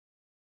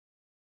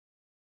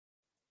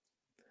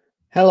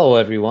Hello,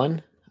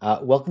 everyone.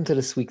 Welcome to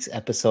this week's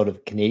episode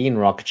of Canadian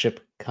Rocket Ship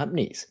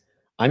Companies.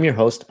 I'm your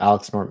host,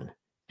 Alex Norman,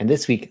 and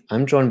this week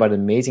I'm joined by the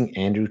amazing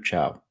Andrew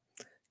Chow,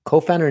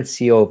 co-founder and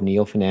CEO of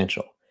Neo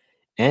Financial.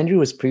 Andrew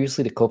was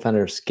previously the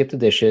co-founder of Skip the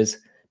Dishes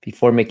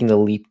before making the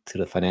leap to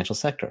the financial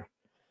sector.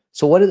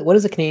 So, what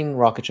is a Canadian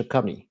Rocket Ship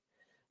Company?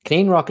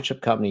 Canadian Rocket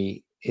Ship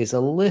Company is a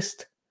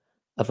list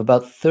of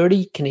about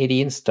 30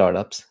 Canadian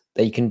startups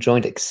that you can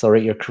join to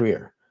accelerate your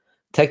career.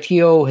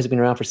 TechGeo has been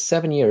around for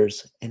 7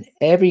 years, and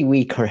every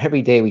week or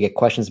every day we get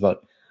questions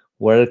about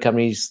what are the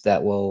companies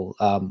that will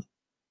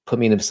put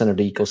me in the center of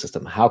the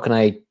ecosystem? How can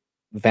I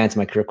advance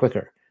my career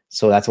quicker?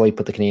 So that's why we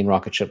put the Canadian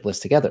Rocket Ship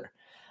list together.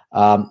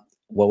 What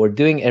we're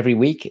doing every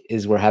week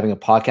is we're having a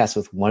podcast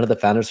with one of the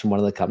founders from one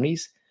of the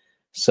companies.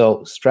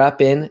 So strap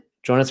in,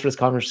 join us for this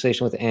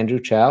conversation with Andrew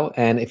Chow.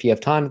 And if you have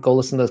time, go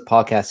listen to this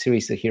podcast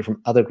series to hear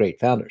from other great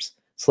founders.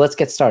 So let's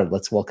get started.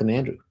 Let's welcome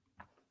Andrew.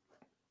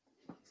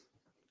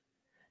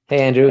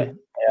 Hey, Andrew. Hey,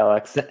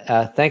 Alex.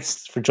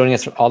 Thanks for joining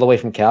us all the way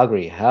from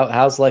Calgary.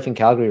 How's life in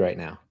Calgary right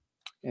now?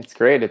 It's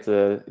great. It's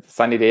a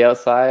sunny day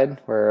outside.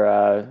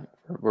 We're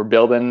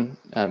building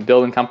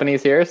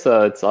companies here,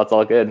 so it's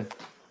all good.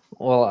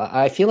 Well,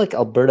 I feel like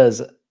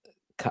Alberta's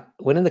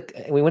we went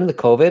into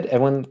COVID.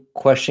 Everyone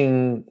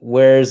questioning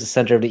where's the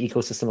center of the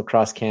ecosystem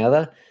across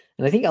Canada,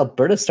 and I think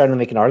Alberta's starting to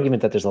make an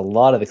argument that there's a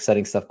lot of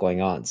exciting stuff going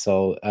on.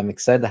 So I'm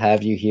excited to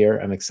have you here.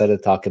 I'm excited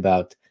to talk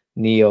about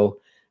Neo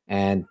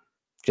and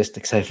just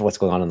excited for what's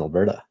going on in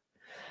Alberta.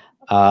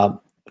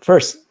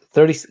 First,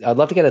 I'd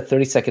love to get a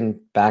 30-second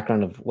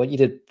background of what you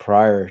did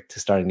prior to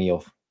starting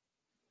Neo.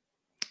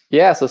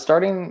 Yeah, so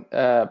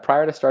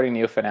prior to starting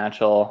Neo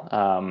Financial,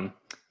 I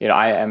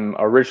am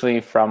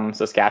originally from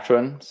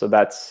Saskatchewan, so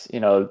that's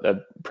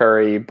the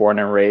prairie born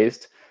and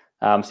raised.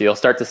 So you'll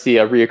start to see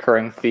a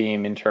reoccurring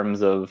theme in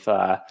terms of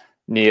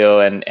Neo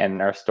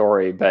and our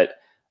story. But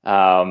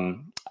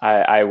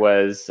I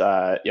was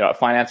a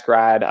finance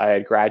grad. I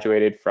had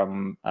graduated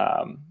from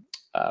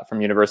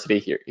university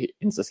here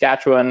in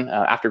Saskatchewan.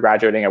 After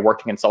graduating, I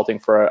worked in consulting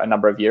for a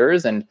number of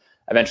years and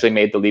eventually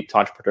made the leap to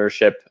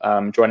entrepreneurship,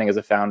 joining as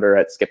a founder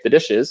at Skip the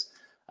Dishes,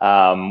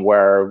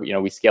 where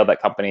we scaled that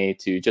company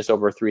to just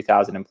over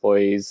 3,000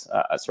 employees,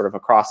 sort of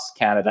across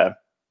Canada,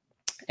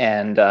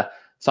 and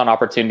saw an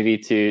opportunity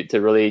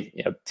to really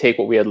take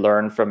what we had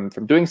learned from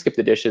doing Skip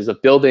the Dishes of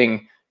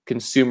building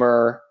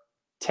consumer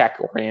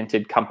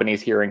tech-oriented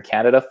companies here in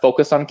Canada,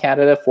 focused on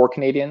Canada for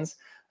Canadians,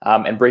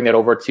 and bring that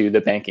over to the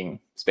banking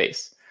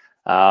space.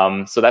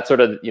 So that's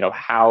sort of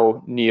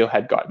how Neo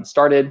had gotten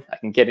started. I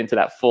can get into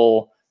that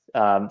full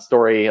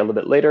story a little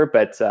bit later,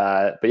 but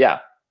yeah.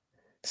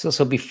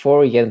 So before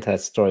we get into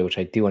that story, which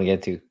I do want to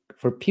get into,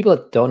 for people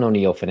that don't know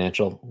Neo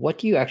Financial, what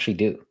do you actually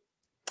do?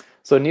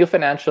 So Neo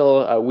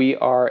Financial, we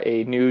are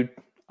a new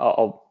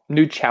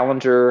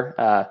challenger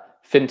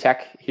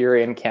fintech here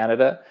in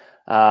Canada.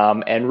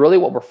 And really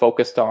what we're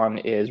focused on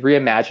is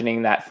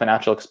reimagining that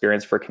financial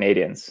experience for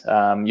Canadians.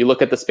 You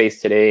look at the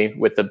space today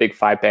with the big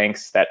five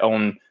banks that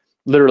own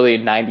literally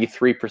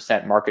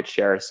 93% market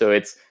share. So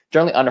it's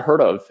generally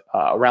unheard of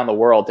around the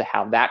world to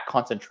have that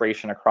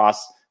concentration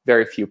across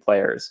very few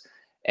players.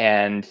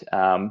 And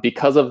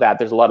because of that,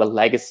 there's a lot of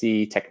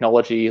legacy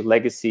technology,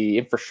 legacy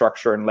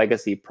infrastructure, and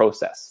legacy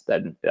process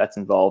that's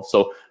involved.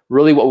 So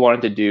really what we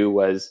wanted to do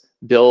was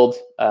build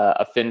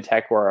a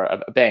fintech or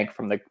a bank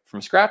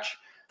from scratch.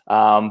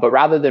 But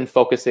rather than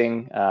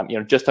focusing,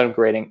 just on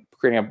creating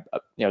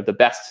the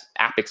best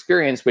app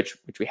experience, which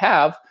we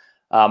have,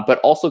 but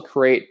also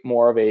create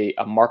more of a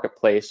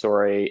marketplace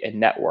or a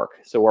network.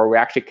 So where we're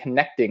actually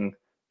connecting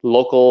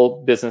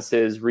local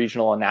businesses,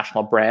 regional and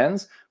national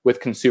brands with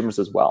consumers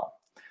as well.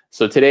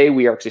 So today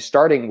we are actually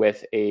starting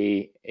with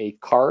a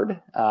card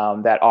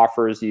that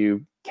offers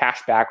you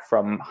cash back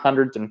from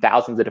hundreds and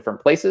thousands of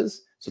different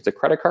places. So it's a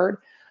credit card.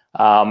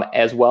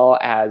 As well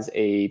as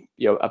a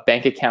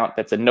bank account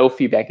that's a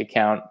no-fee bank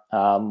account,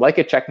 like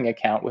a checking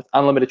account with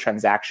unlimited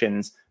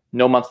transactions,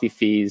 no monthly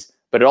fees,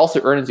 but it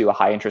also earns you a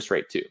high interest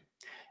rate too.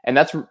 And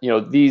that's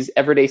these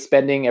everyday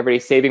spending, everyday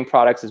saving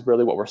products is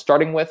really what we're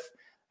starting with,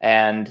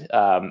 and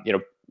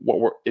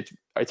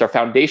it's our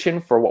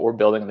foundation for what we're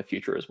building in the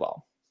future as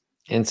well.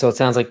 And so it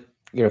sounds like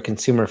you're a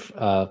consumer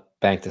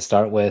bank to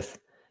start with,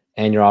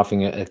 and you're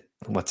offering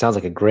what sounds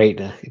like a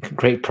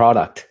great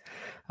product.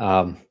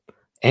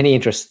 Any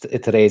interest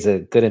today is a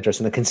good interest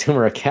in the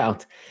consumer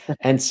account.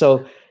 And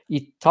so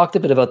you talked a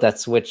bit about that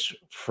switch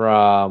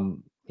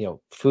from,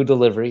 food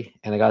delivery.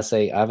 And I got to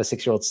say, I have a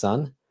 6-year-old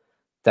son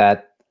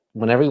that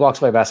whenever he walks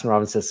by Baskin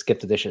Robbins says Skip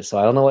the Dishes. So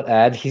I don't know what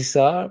ad he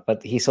saw,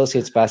 but he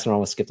associates Baskin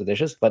Robbins with Skip the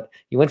Dishes. But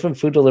you went from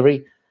food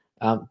delivery,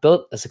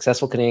 built a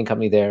successful Canadian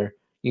company there.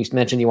 You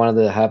mentioned you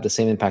wanted to have the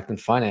same impact in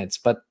finance,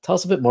 but tell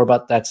us a bit more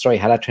about that story,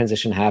 how that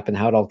transition happened,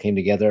 how it all came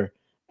together,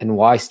 and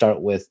why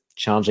start with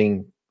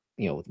challenging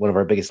one of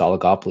our biggest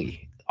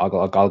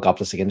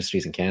oligopolistic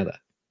industries in Canada.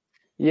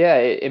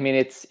 Yeah, I mean,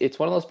 it's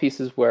one of those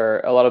pieces where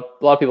a lot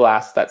of people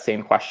ask that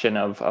same question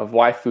of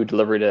why food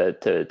delivery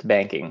to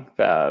banking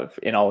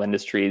in all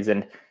industries,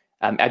 and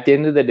at the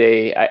end of the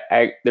day,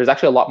 there's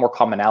actually a lot more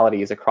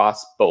commonalities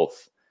across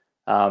both.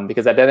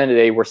 because at the end of the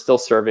day, we're still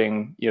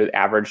serving the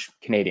average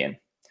Canadian.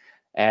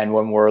 And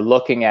when we're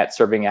looking at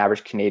serving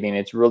average Canadian,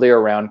 it's really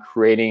around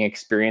creating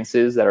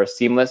experiences that are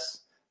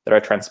seamless, that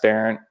are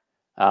transparent,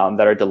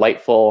 that are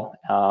delightful,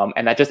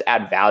 and that just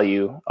add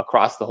value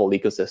across the whole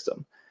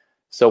ecosystem.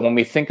 So when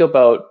we think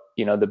about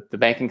the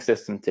banking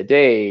system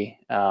today,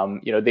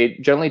 they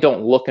generally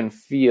don't look and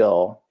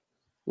feel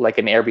like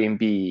an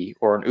Airbnb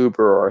or an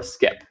Uber or a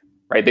Skip,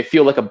 right? They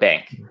feel like a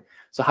bank.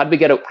 So how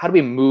do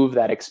we move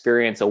that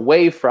experience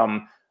away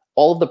from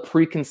all of the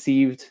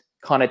preconceived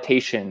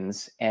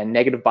connotations and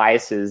negative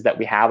biases that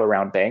we have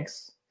around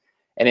banks,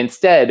 and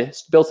instead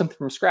build something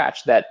from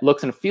scratch that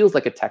looks and feels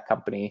like a tech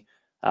company,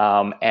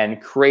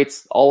 and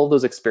creates all of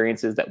those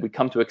experiences that we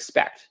come to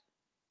expect.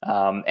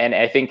 And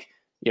I think,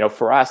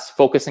 for us,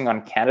 focusing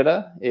on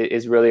Canada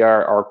is really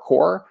our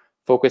core,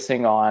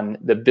 focusing on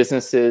the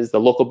businesses, the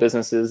local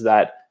businesses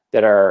that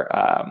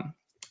are,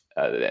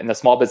 and the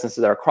small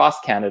businesses that are across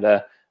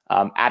Canada,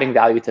 adding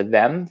value to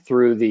them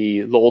through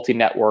the loyalty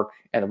network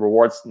and the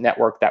rewards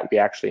network that we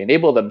actually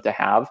enable them to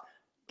have,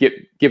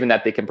 given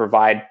that they can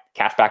provide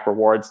cashback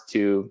rewards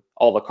to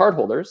all the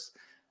cardholders.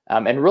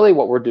 And really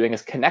what we're doing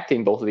is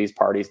connecting both of these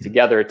parties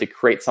together to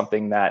create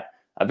something that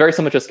very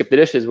similar to Skip the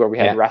Dishes, where we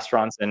had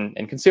restaurants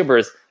and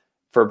consumers.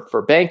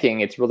 For banking,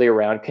 it's really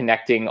around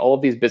connecting all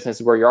of these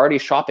businesses where you're already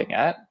shopping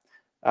at,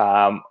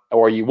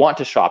 or you want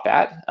to shop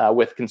at,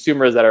 with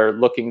consumers that are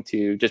looking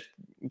to just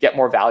get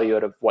more value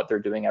out of what they're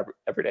doing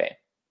every day.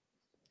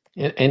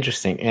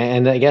 Interesting.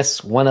 And I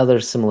guess one other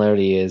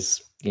similarity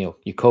is, you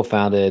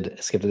co-founded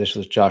Skip the Dishes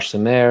with Josh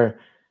Samer.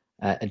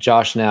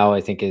 Josh now,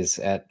 I think, is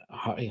at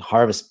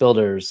Harvest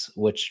Builders,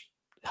 which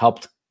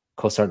helped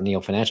co-start Neo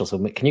Financial. So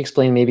can you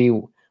explain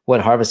maybe what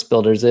Harvest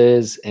Builders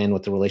is and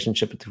what the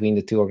relationship between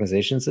the two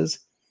organizations is?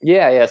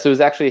 Yeah. So it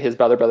was actually his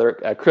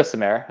brother, Chris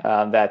Samer,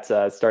 that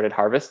started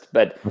Harvest.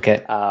 But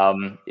okay,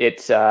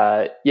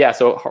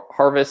 So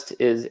Harvest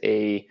is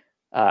a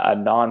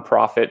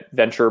nonprofit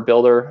venture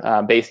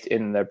builder based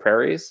in the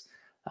prairies,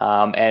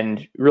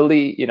 and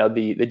really,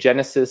 the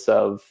genesis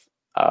of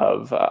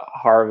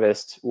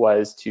Harvest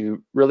was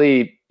to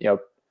really,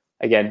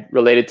 again,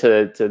 related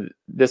to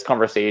this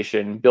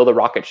conversation, build a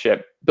rocket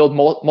ship, build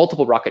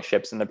multiple rocket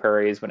ships in the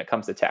prairies when it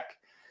comes to tech,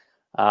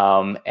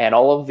 and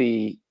all of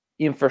the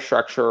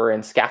infrastructure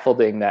and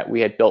scaffolding that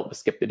we had built with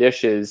Skip the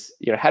Dishes,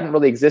 hadn't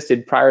really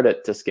existed prior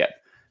to Skip.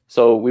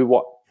 So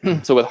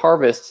with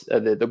Harvest,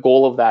 the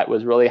goal of that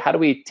was really, how do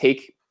we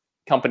take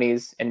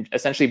companies and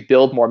essentially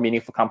build more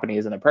meaningful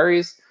companies in the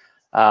prairies?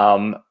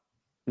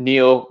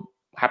 Neo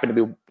happened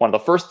to be one of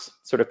the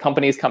first sort of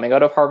companies coming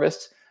out of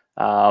Harvest.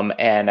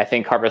 And I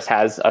think Harvest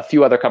has a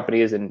few other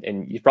companies,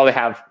 and you probably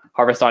have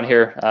Harvest on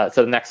here.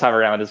 So the next time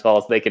around as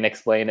well, so they can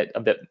explain it a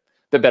bit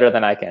better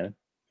than I can.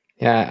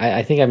 Yeah,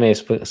 I think I may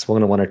have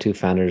spoken to one or two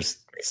founders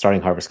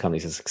starting Harvest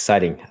companies. It's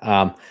exciting.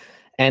 And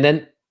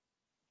then,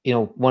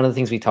 one of the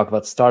things we talk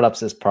about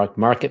startups is product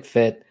market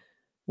fit.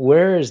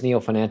 Where is Neo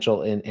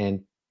Financial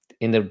in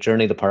the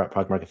journey of the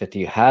product market fit? Do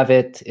you have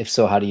it? If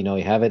so, how do you know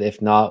you have it?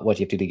 If not, what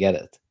do you have to do to get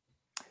it?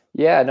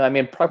 Yeah, no, I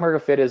mean, product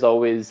market fit is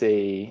always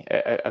a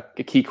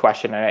key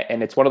question.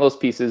 And it's one of those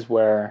pieces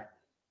where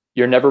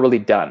you're never really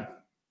done,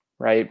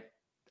 right?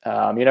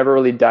 You're never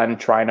really done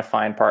trying to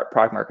find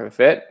product market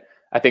fit.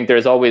 I think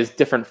there's always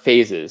different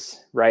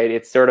phases, right?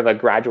 It's sort of a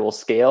gradual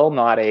scale,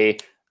 not a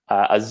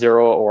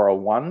 0 or a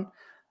 1.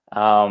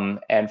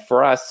 And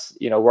for us,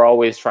 we're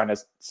always trying to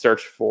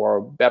search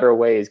for better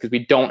ways, because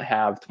we don't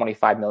have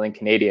 25 million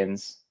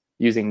Canadians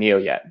using Neo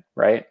yet,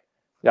 right?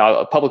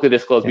 Now, publicly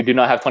disclosed, we do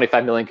not have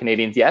 25 million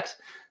Canadians yet.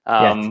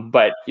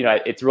 But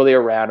it's really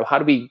around, how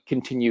do we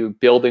continue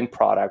building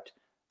product,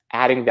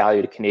 adding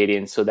value to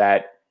Canadians, so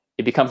that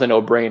it becomes a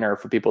no-brainer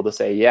for people to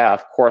say, yeah,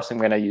 of course I'm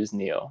going to use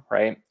Neo,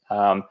 right?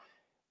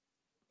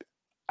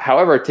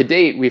 However, to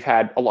date, we've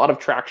had a lot of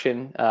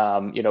traction.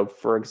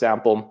 For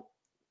example,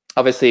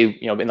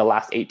 obviously, in the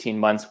last 18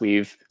 months,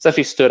 we've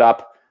essentially stood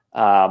up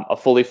a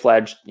fully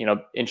fledged,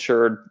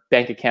 insured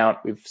bank account.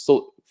 We've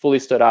fully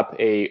stood up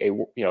a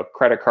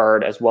credit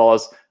card, as well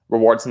as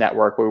rewards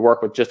network. We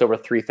work with just over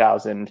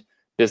 3,000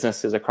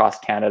 businesses across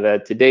Canada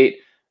to date.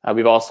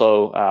 We've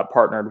also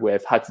partnered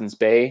with Hudson's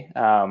Bay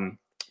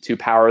to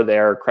power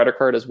their credit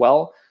card as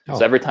well. Oh.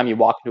 So every time you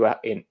walk into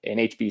an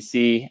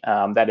HBC,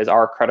 that is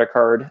our credit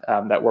card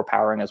that we're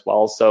powering as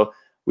well. So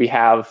we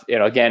have,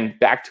 again,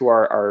 back to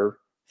our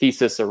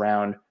thesis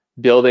around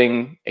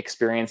building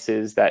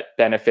experiences that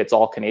benefits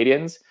all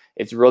Canadians.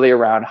 It's really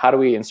around, how do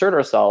we insert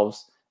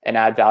ourselves and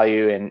add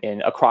value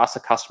in across a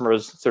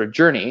customer's sort of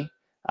journey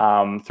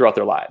throughout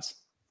their lives.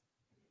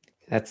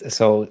 That's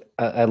so.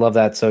 I love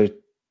that. So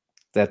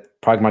that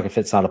product market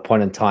fit's not a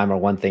point in time or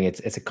one thing.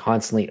 It's a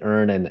constantly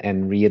earned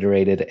and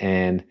reiterated,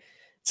 and it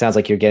sounds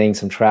like you're getting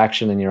some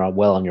traction and you're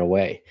well on your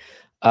way.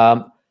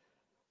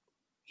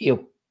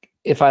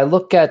 If I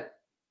look at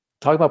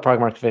talk about product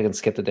market fit and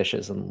Skip the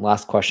Dishes, and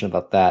last question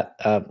about that,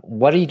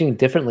 what are you doing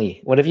differently?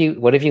 What have you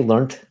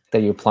learned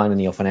that you're applying to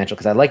Neo Financial?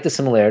 Because I like the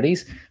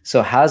similarities.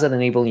 So how's that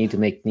enabling you to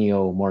make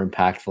Neo more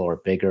impactful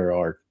or bigger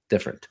or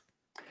different?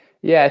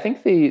 Yeah, I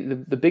think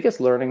the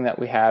biggest learning that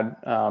we had,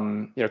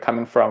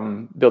 coming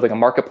from building a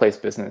marketplace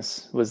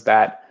business, was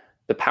that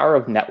the power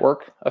of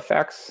network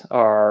effects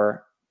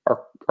are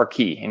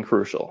key and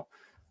crucial,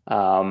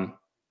 um,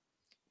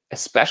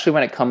 especially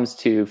when it comes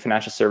to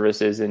financial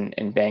services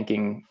and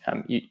banking.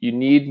 You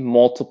need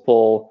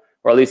multiple,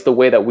 or at least the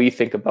way that we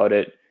think about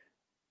it,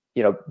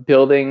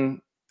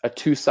 building a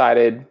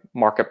two-sided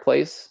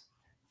marketplace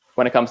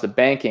when it comes to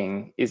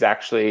banking is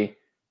actually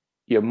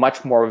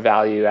much more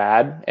value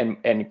add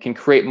and can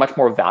create much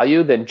more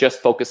value than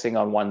just focusing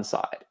on one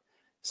side.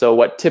 So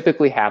what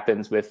typically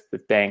happens with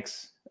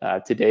banks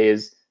today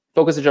is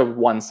focus on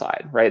one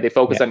side, right? They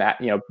focus on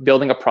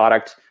building a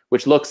product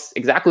which looks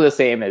exactly the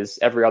same as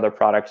every other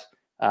product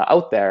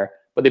out there,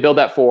 but they build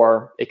that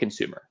for a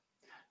consumer.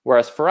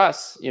 Whereas for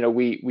us,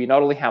 we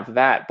not only have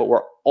that, but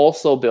we're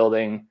also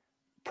building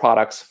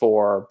products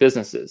for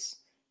businesses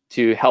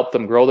to help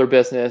them grow their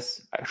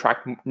business,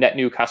 attract net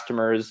new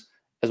customers,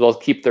 as well as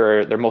keep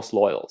their most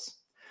loyals.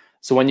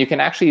 So when you can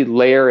actually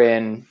layer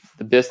in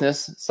the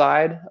business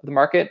side of the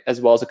market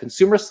as well as the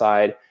consumer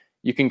side,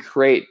 you can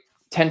create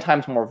 10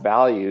 times more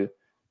value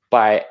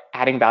by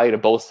adding value to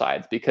both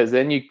sides, because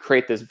then you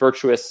create this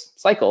virtuous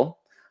cycle,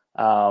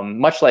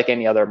 much like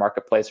any other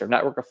marketplace or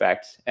network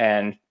effect.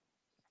 And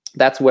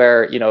that's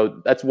where,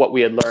 that's what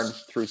we had learned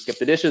through Skip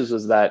the Dishes,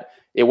 was that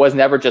it was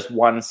never just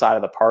one side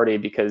of the party.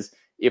 Because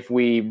if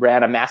we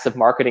ran a massive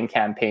marketing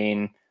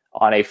campaign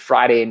on a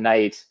Friday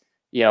night,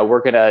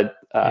 we're going to,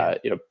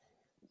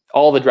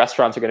 all the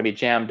restaurants are going to be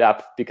jammed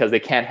up because they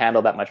can't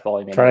handle that much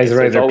volume. Fridays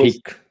are at their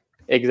peak.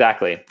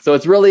 Exactly. So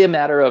it's really a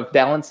matter of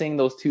balancing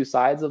those two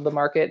sides of the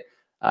market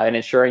and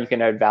ensuring you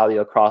can add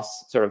value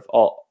across sort of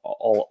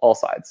all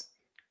sides.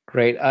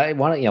 Great. I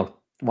want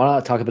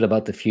to talk a bit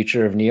about the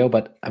future of Neo,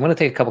 but I'm going to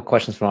take a couple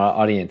questions from our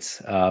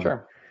audience.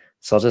 Sure.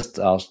 So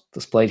I'll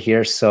display it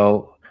here.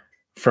 So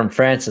from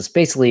France, it's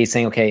basically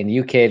saying, okay, in the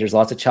UK, there's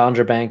lots of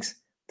challenger banks.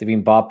 They're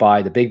being bought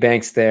by the big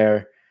banks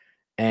there,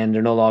 and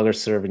they're no longer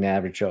serving the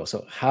average Joe.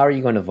 So how are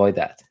you going to avoid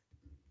that?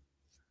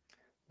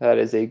 That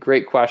is a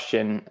great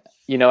question.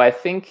 I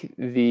think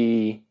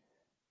the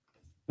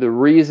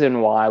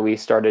reason why we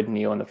started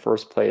Neo in the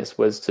first place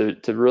was to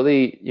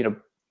really,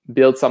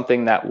 build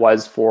something that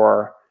was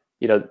for,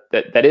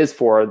 that is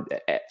for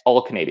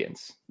all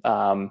Canadians.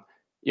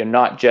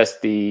 Not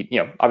just the,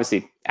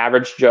 obviously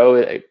average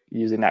Joe,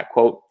 using that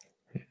quote,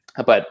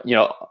 but,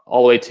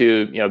 all the way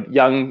to,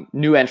 young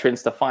new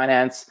entrants to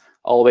finance,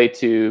 all the way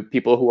to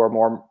people who are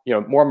more,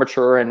 more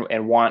mature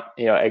and want,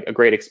 a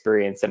great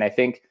experience. And I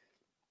think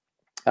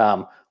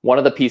one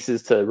of the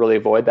pieces to really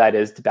avoid that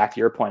is, to back to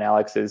your point,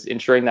 Alex, is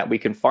ensuring that we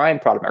can find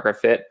product market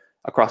fit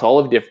across all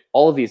of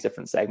these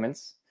different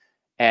segments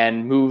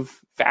and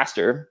move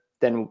faster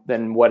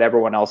than what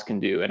everyone else can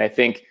do. And I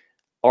think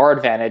our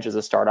advantage as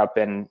a startup,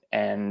 and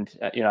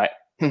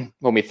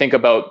when we think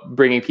about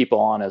bringing people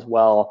on as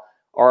well,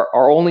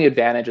 our only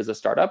advantage as a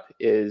startup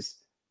is,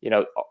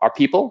 our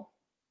people.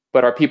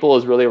 But our people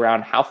is really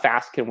around how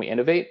fast can we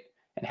innovate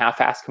and how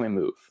fast can we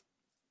move.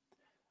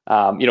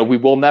 We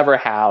will never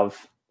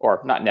have,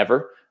 or not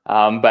never,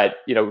 but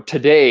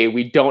today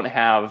we don't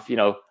have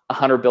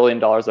 $100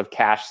 billion of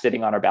cash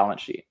sitting on our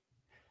balance sheet,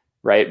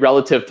 right?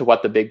 Relative to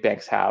what the big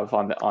banks have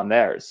on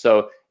theirs.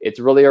 So it's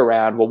really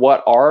around, well,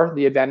 what are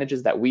the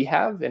advantages that we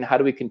have, and how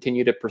do we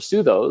continue to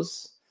pursue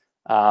those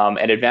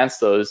and advance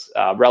those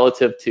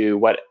relative to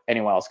what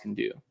anyone else can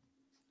do.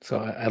 So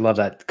I love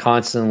that.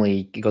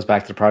 Constantly, it goes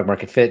back to the product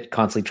market fit,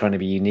 constantly trying to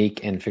be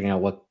unique and figuring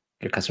out what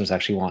your customers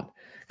actually want.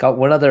 Got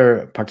one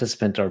other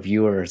participant or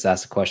viewer has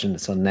asked a question.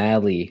 So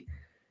Natalie,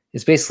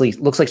 it's basically,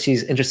 looks like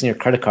she's interested in your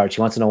credit card.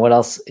 She wants to know what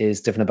else is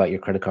different about your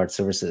credit card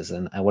services,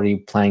 and what are you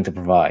planning to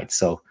provide?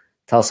 So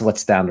tell us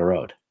what's down the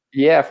road.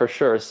 Yeah, for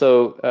sure.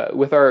 So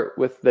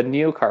with the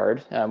Neo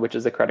card, which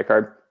is a credit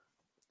card,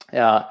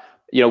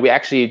 we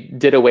actually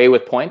did away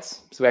with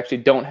points. So we actually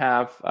don't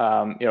have,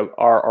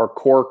 our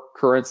core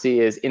currency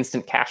is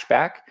instant cash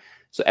back.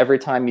 So every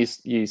time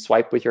you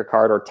swipe with your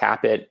card or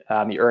tap it,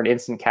 you earn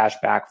instant cash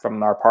back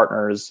from our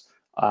partners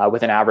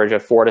with an average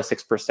of 4 to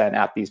 6%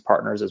 at these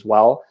partners as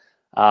well.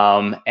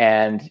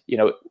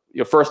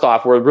 First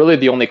off, we're really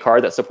the only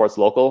card that supports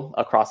local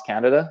across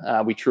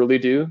Canada. We truly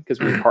do, because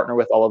we partner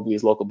with all of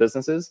these local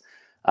businesses.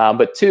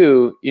 But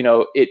two,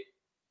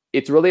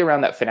 it's really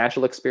around that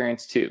financial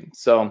experience too.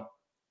 So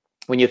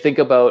when you think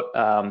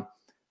about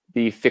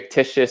the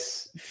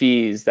fictitious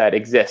fees that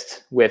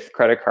exist with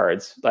credit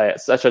cards,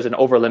 such as an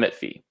over limit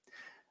fee.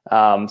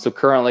 So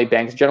currently,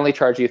 banks generally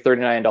charge you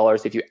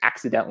 $39 if you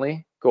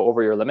accidentally go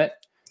over your limit.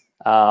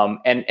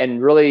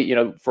 And really,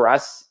 for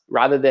us,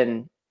 rather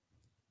than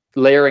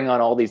layering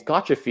on all these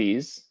gotcha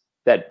fees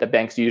that the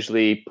banks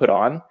usually put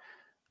on,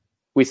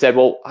 we said,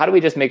 well, how do we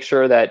just make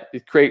sure that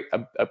it create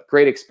a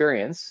great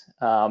experience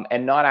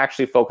and not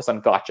actually focus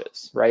on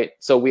gotchas, right?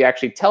 So we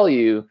actually tell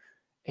you,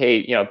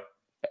 hey,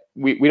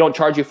 we don't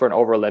charge you for an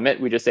over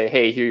limit. We just say,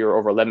 hey, here you're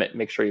over limit.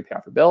 Make sure you pay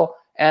off your bill.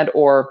 And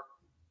or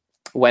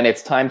when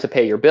it's time to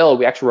pay your bill,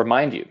 we actually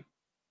remind you,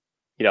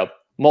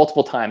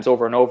 multiple times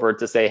over and over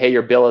to say, hey,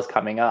 your bill is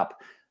coming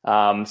up.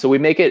 So we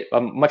make it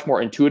a much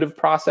more intuitive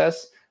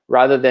process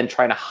rather than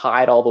trying to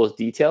hide all those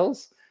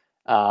details.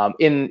 And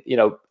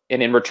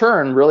in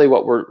return, really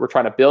what we're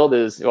trying to build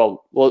is,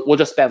 we'll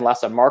just spend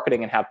less on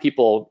marketing and have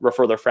people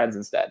refer their friends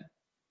instead.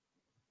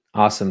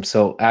 Awesome.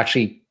 So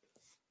actually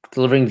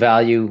delivering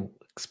value,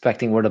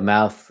 expecting word of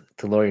mouth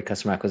to lower your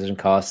customer acquisition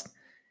cost,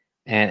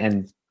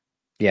 and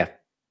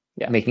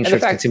making sure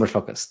it's consumer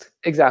focused.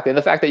 Exactly. And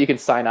the fact that you can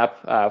sign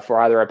up for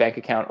either a bank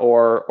account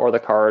or the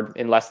card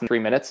in less than 3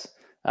 minutes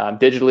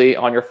digitally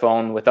on your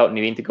phone without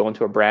needing to go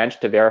into a branch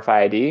to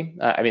verify ID.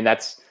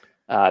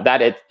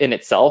 That in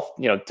itself,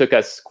 took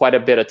us quite a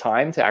bit of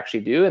time to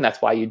actually do. And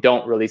that's why you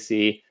don't really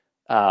see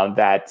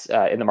that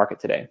in the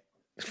market today.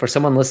 For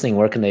someone listening,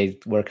 where can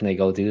they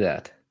go do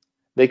that?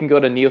 They can go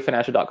to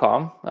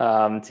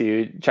neofinancial.com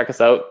to check us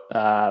out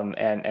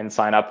and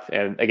sign up.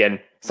 And again,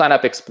 sign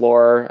up,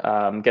 explore,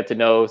 get to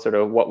know sort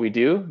of what we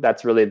do.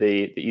 That's really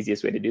the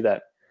easiest way to do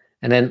that.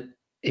 And then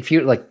if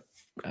you're like,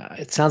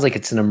 it sounds like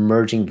it's an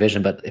emerging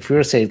vision, but if we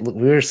were to say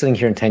we were sitting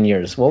here in 10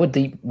 years, what would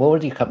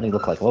your company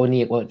look like?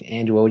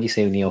 Andrew, what would you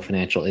say Neo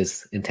Financial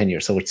is in 10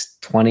 years? So it's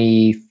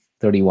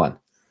 2031.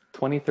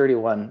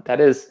 2031.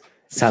 That is,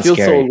 sounds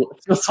scary.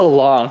 Feels so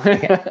long.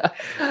 Yeah.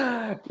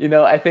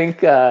 I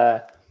think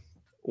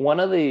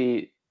one of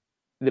the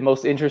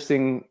most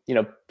interesting,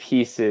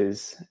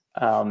 pieces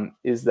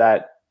is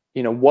that,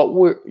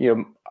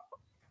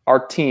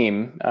 our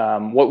team,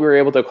 what we were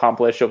able to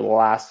accomplish over the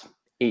last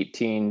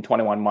 18,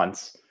 21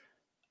 months,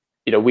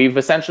 we've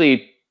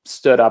essentially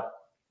stood up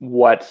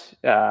what,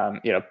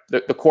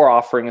 the core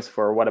offerings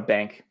for what a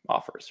bank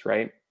offers,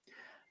 right?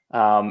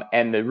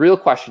 And the real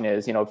question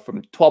is,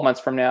 from 12 months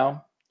from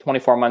now,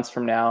 24 months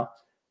from now,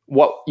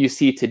 what you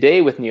see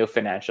today with Neo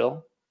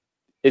Financial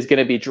is going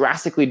to be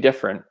drastically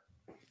different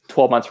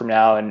 12 months from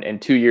now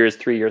and 2 years,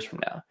 3 years from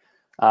now,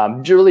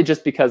 really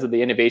just because of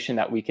the innovation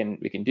that we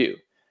can do.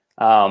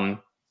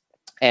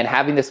 And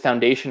having this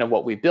foundation of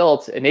what we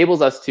built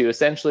enables us to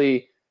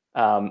essentially,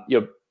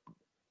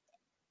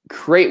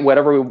 create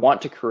whatever we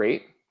want to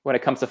create when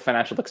it comes to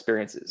financial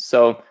experiences.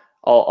 So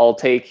I'll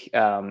take,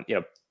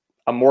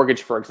 a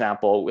mortgage, for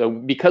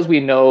example, because we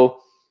know,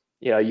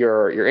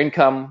 your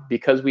income,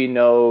 because we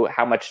know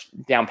how much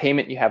down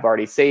payment you have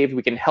already saved,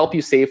 we can help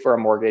you save for a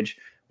mortgage.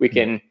 We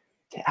can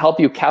help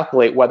you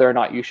calculate whether or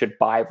not you should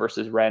buy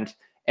versus rent.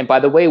 And by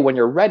the way, when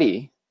you're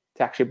ready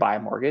to actually buy a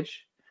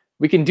mortgage,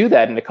 we can do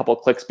that in a couple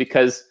of clicks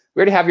because we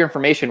already have your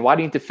information. Why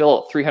do you need to fill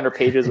out 300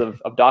 pages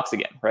of docs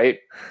again, right?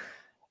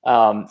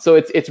 So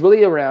it's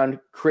really around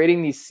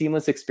creating these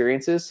seamless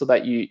experiences so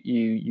that you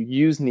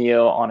use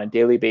Neo on a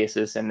daily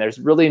basis, and there's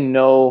really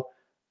no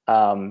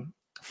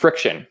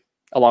friction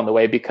along the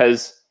way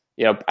because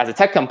as a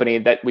tech company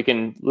that we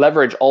can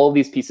leverage all of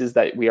these pieces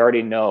that we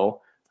already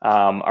know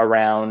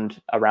around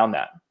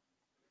that.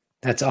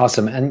 That's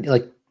awesome. And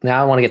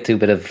now I want to get to a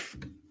bit of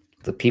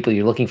the people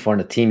you're looking for in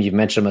a team. You've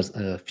mentioned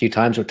them a few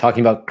times. We're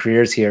talking about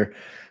careers here.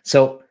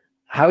 So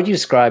how would you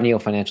describe Neo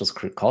Financial's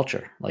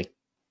culture?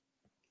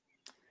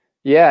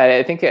 Yeah,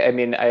 I think,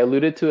 I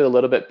alluded to it a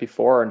little bit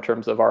before in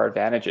terms of our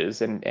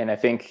advantages. And I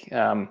think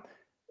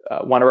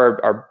one of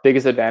our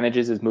biggest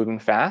advantages is moving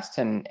fast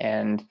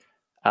and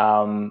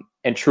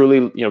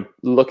truly,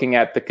 looking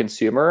at the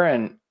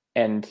consumer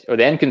or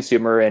the end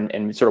consumer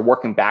and sort of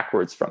working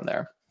backwards from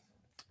there.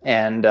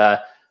 And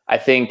I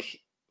think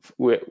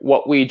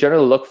what we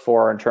generally look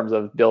for in terms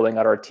of building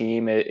out our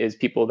team is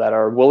people that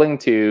are willing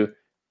to,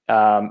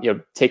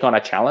 take on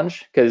a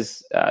challenge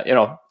because,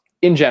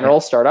 in general,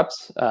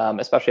 startups,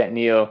 especially at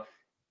Neo,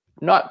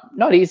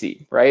 not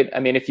easy, right?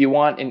 If you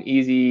want an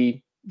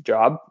easy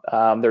job,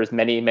 there's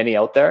many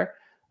out there.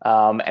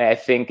 And I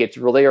think it's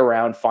really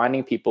around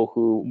finding people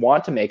who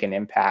want to make an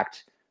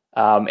impact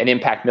and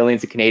impact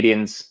millions of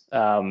Canadians.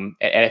 And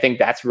I think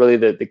that's really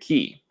the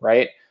key,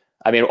 right?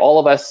 All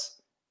of us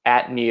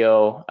at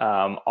Neo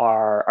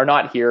are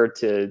not here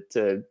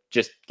to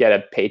just get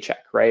a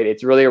paycheck, right?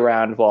 It's really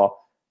around,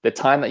 the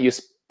time that you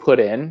put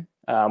in,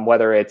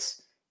 whether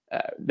it's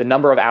the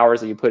number of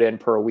hours that you put in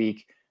per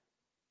week,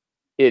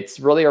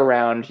 it's really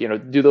around,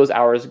 do those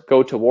hours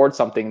go towards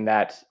something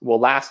that will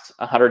last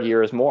 100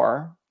 years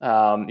more,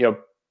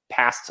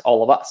 past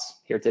all of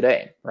us here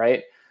today,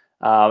 right?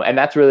 And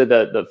that's really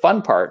the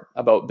fun part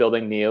about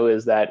building Neo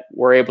is that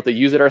we're able to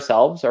use it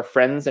ourselves. Our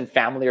friends and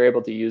family are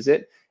able to use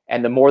it.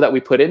 And the more that we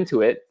put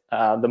into it,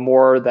 the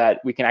more that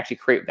we can actually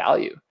create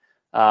value.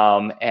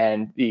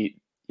 And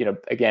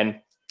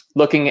again,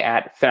 looking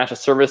at financial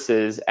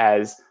services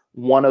as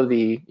one of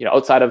the,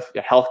 outside of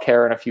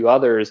healthcare and a few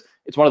others,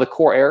 it's one of the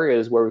core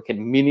areas where we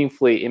can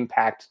meaningfully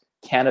impact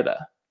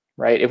Canada,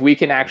 right? If we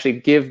can actually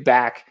give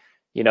back,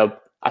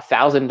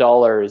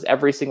 $1,000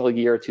 every single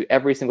year to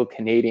every single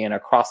Canadian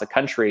across the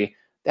country,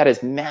 that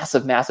is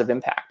massive, massive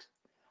impact.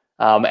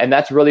 And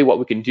that's really what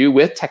we can do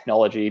with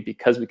technology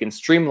because we can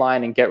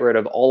streamline and get rid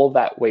of all of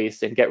that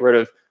waste and get rid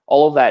of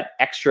all of that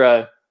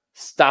extra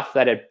stuff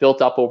that had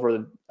built up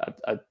over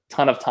a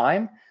ton of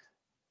time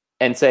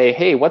and say,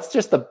 hey, what's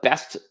just the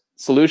best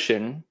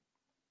solution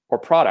or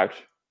product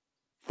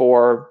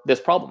for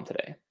this problem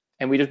today?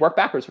 And we just work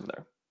backwards from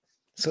there.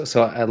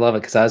 So I love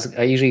it because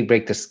I usually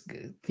break this,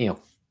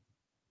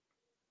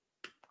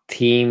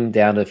 team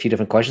down to a few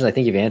different questions. I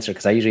think you've answered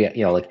because I usually,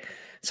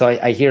 so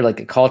I hear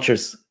like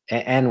cultures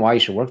and why you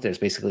should work there is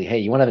basically, hey,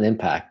 you want to have an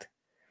impact.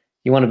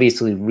 You want to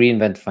basically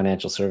reinvent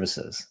financial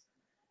services,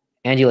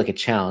 and you like a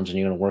challenge, and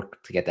you're going to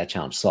work to get that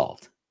challenge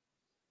solved.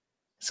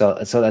 So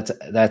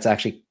that's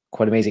actually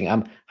quite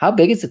amazing. How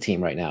big is the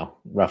team right now,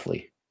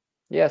 roughly?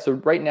 Yeah, so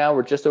right now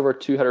we're just over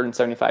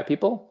 275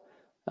 people,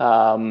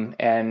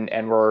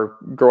 and we're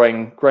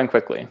growing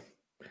quickly.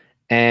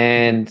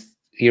 And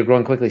you're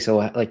growing quickly. So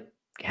like,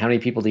 how many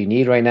people do you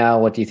need right now?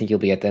 What do you think you'll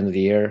be at the end of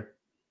the year?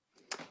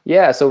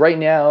 Yeah, so right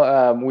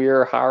now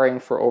we're hiring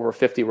for over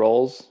 50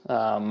 roles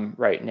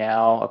right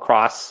now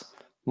across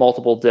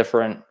multiple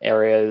different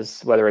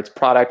areas, whether it's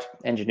product,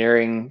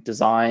 engineering,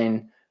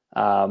 design,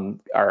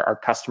 our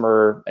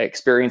customer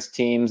experience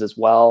teams as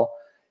well.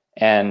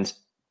 And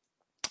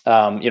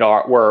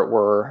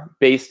we're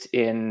based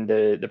in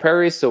the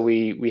prairies, so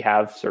we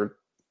have sort of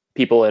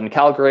people in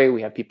Calgary,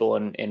 we have people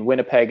in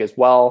Winnipeg as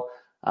well.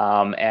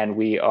 And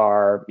we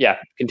are,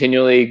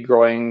 continually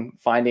growing,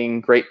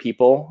 finding great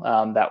people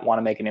that want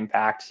to make an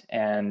impact,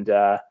 and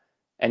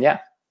yeah.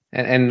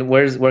 And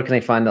where can I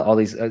find all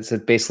these? Is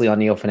it basically on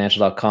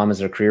neofinancial.com? Is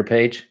there a career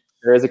page?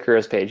 There is a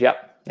careers page.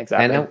 Yep,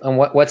 exactly. And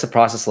what's the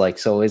process like?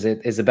 So is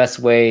the best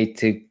way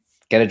to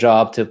get a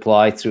job to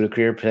apply through a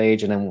career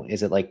page, and then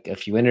is it like a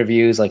few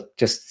interviews, like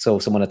just so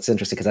someone that's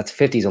interested, because that's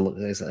 50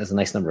 is a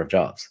nice number of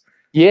jobs.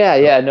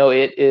 No,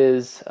 it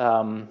is.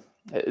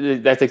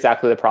 That's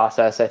exactly the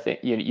process. I think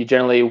you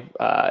generally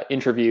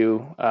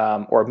interview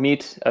or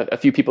meet a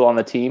few people on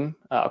the team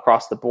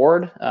across the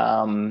board,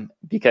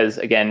 because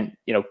again,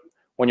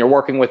 when you're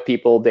working with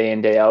people day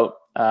in, day out,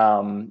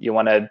 you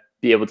want to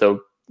be able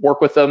to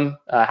work with them,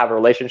 have a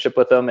relationship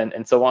with them,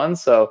 and so on.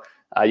 So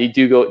you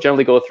do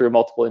generally go through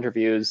multiple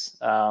interviews,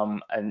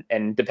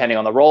 and depending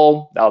on the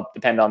role, that'll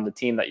depend on the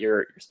team that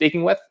you're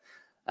speaking with.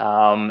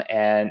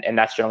 And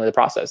that's generally the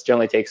process.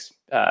 Generally takes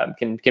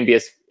can be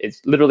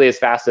it's literally as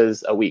fast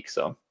as a week.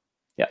 So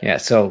yeah.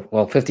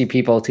 So 50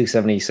 people,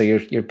 270. So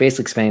you're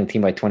basically expanding the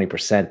team by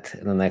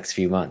 20% in the next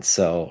few months.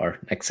 So, or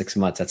next 6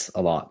 months. That's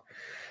a lot.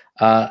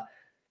 And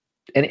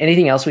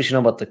anything else we should know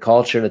about the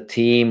culture, the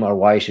team, or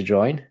why you should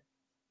join?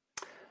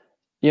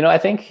 I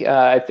think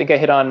I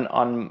hit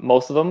on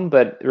most of them,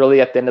 but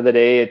really at the end of the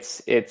day,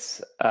 it's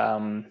there's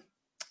a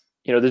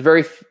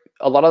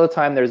lot of the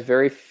time there's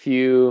very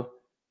few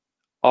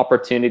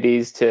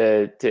opportunities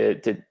to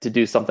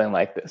do something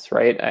like this,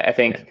 right? I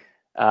think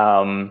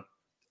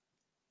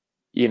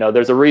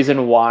there's a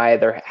reason why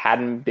there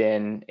hadn't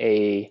been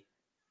a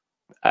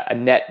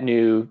net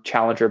new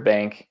challenger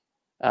bank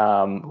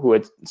who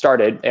had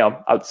started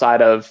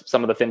outside of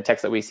some of the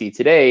fintechs that we see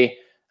today,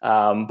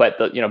 but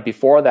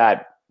before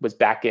that was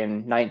back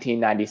in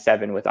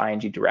 1997 with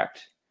ING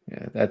Direct.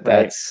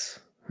 That's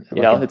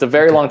it's a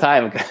very long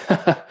time ago.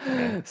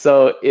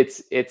 So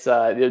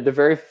they're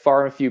very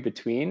far and few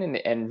between,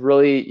 and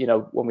really,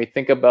 when we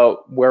think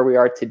about where we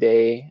are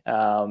today,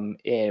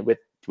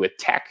 with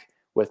tech,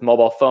 with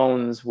mobile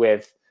phones,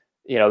 with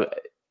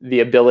the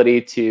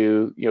ability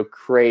to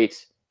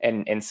create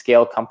and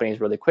scale companies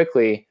really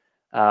quickly,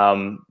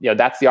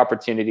 that's the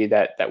opportunity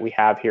that we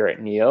have here at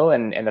Neo,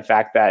 and the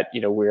fact that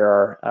we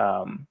are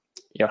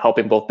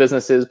helping both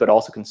businesses but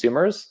also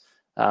consumers.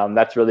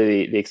 That's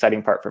really the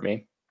exciting part for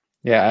me.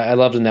 Yeah, I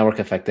love the network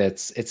effect.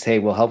 It's hey,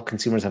 we'll help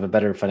consumers have a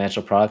better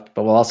financial product,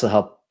 but we'll also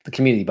help the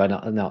community by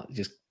not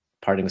just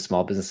partnering with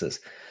small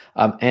businesses.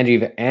 Andrew,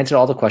 you've answered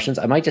all the questions.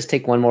 I might just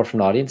take one more from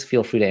the audience.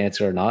 Feel free to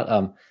answer or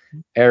not.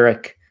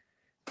 Eric,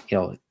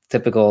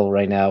 typical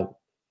right now.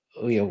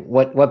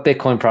 What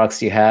Bitcoin products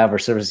do you have or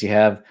services do you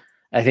have?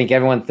 I think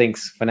everyone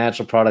thinks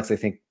financial products. They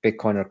think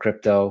Bitcoin or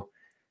crypto.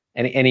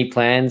 Any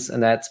plans in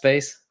that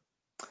space?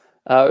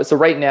 So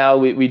right now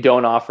we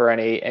don't offer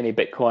any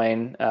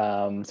Bitcoin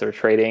sort of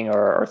trading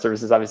or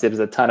services. Obviously, there's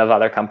a ton of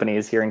other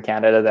companies here in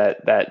Canada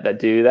that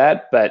do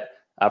that, but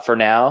for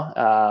now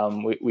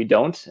we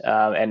don't.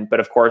 But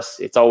of course,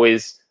 we're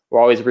always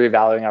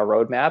reevaluating our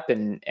roadmap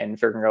and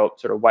figuring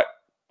out sort of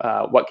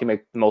what can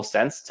make the most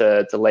sense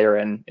to layer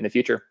in the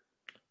future.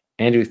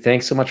 Andrew,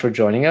 thanks so much for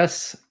joining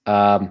us.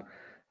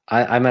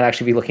 I might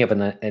actually be looking up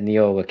a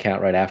Neo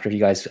account right after, if you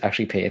guys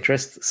actually pay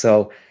interest.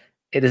 So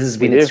this has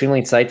been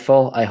extremely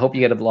insightful. I hope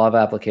you get a lot of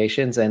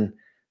applications, and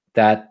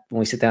that when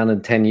we sit down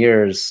in 10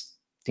 years,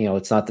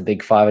 it's not the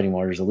big 5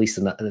 anymore. There's at least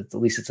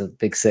it's a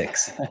big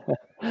 6.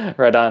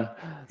 Right on.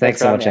 Thanks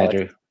so much,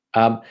 Andrew.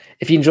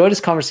 If you enjoyed this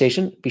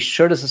conversation, be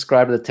sure to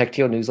subscribe to the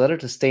TechTO newsletter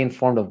to stay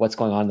informed of what's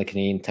going on in the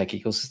Canadian tech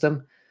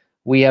ecosystem.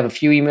 We have a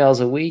few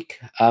emails a week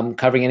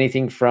covering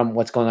anything from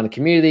what's going on in the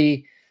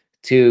community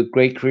to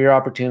great career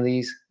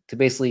opportunities to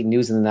basically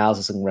news and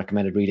analysis and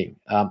recommended reading.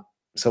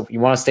 So if you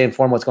want to stay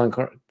informed what's going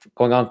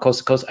on coast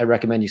to coast, I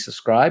recommend you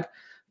subscribe.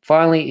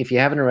 Finally, if you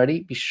haven't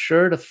already, be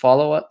sure to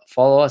follow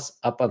us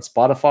up on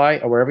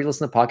Spotify or wherever you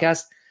listen to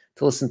podcasts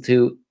to listen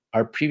to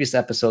our previous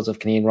episodes of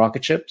Canadian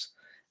Rocket Ships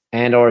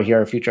and or hear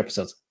our future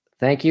episodes.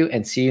 Thank you,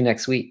 and see you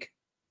next week.